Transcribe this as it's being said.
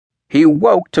He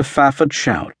woke to Fafford's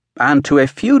shout, and to a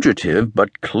fugitive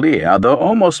but clear, though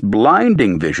almost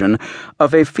blinding vision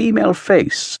of a female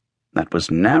face that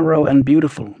was narrow and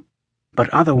beautiful, but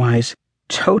otherwise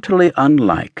totally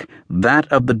unlike that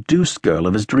of the Deuce girl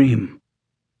of his dream.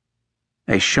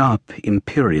 A sharp,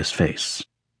 imperious face,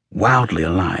 wildly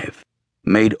alive,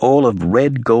 made all of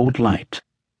red gold light.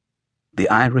 The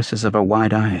irises of her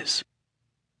wide eyes,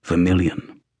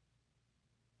 vermilion.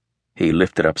 He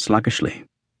lifted up sluggishly.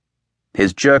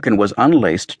 His jerkin was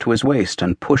unlaced to his waist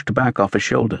and pushed back off his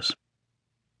shoulders.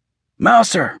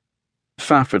 "Mouser,"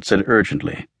 Fafford said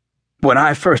urgently. "When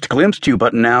I first glimpsed you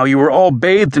but now, you were all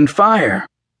bathed in fire."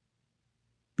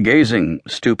 Gazing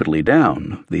stupidly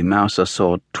down, the mouser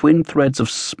saw twin threads of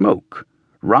smoke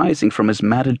rising from his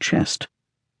matted chest,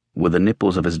 where the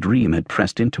nipples of his dream had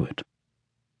pressed into it.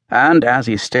 And as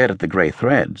he stared at the grey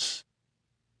threads,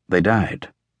 they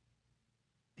died.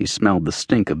 He smelled the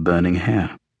stink of burning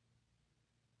hair.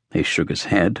 He shook his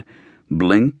head,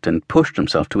 blinked, and pushed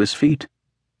himself to his feet.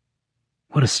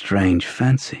 "What a strange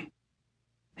fancy,"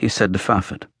 he said to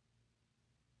Fafford.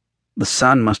 "The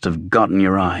sun must have gotten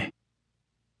your eye.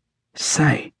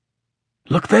 Say,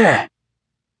 look there!"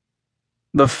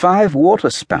 The 5 water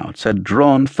spouts had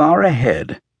drawn far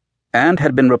ahead and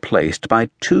had been replaced by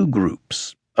 2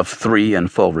 groups of 3 and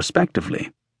 4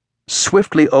 respectively,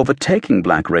 swiftly overtaking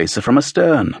Black Racer from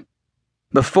astern.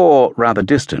 The 4 rather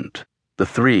distant, the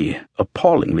 3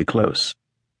 appallingly close,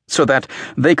 so that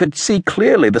they could see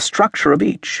clearly the structure of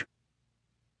each.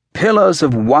 Pillars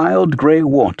of wild grey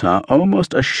water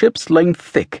almost a ship's length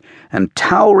thick and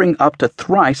towering up to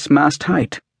thrice mast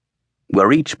height,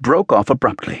 where each broke off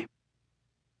abruptly.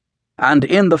 And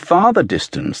in the farther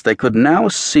distance they could now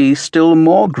see still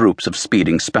more groups of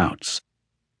speeding spouts,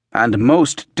 and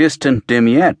most distant dim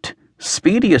yet,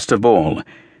 speediest of all,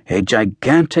 a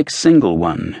gigantic single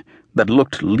one that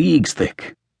looked leagues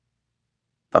thick.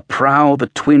 A prow the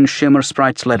twin shimmer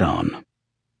sprites led on.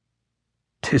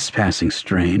 "'Tis passing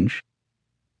strange,"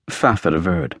 Fafford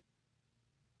averred.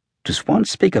 "Does one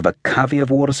speak of a covey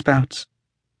of waterspouts?"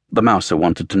 the mouser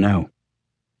wanted to know.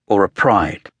 "Or a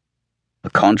pride? A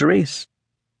congeries?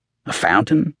 A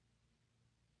fountain?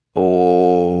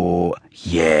 Or,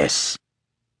 yes,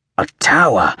 a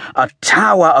tower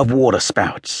of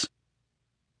waterspouts."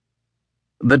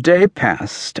 The day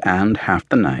passed, and half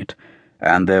the night,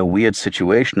 and their weird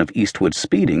situation of eastward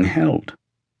speeding held.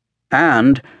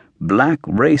 And Black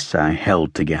Racer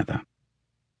held together.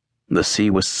 The sea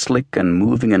was slick and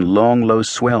moving in long, low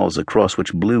swells across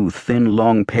which blew thin,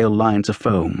 long, pale lines of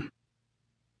foam.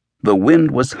 The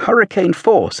wind was hurricane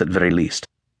force at very least,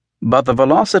 but the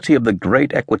velocity of the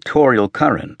great equatorial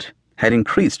current had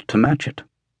increased to match it.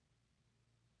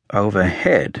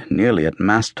 Overhead, nearly at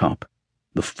mast top,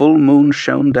 the full moon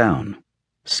shone down,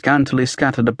 scantily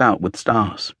scattered about with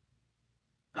stars.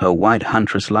 Her white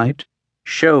huntress light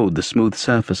showed the smooth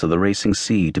surface of the racing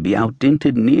sea to be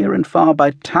outdinted near and far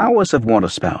by towers of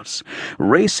waterspouts,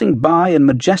 racing by in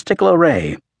majestical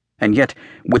array, and yet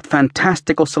with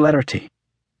fantastical celerity,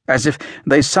 as if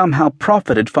they somehow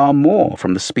profited far more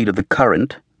from the speed of the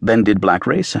current than did Black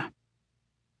Racer.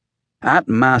 At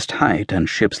mast height and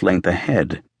ship's length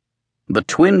ahead, the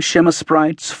twin shimmer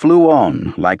sprites flew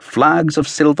on like flags of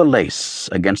silver lace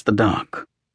against the dark.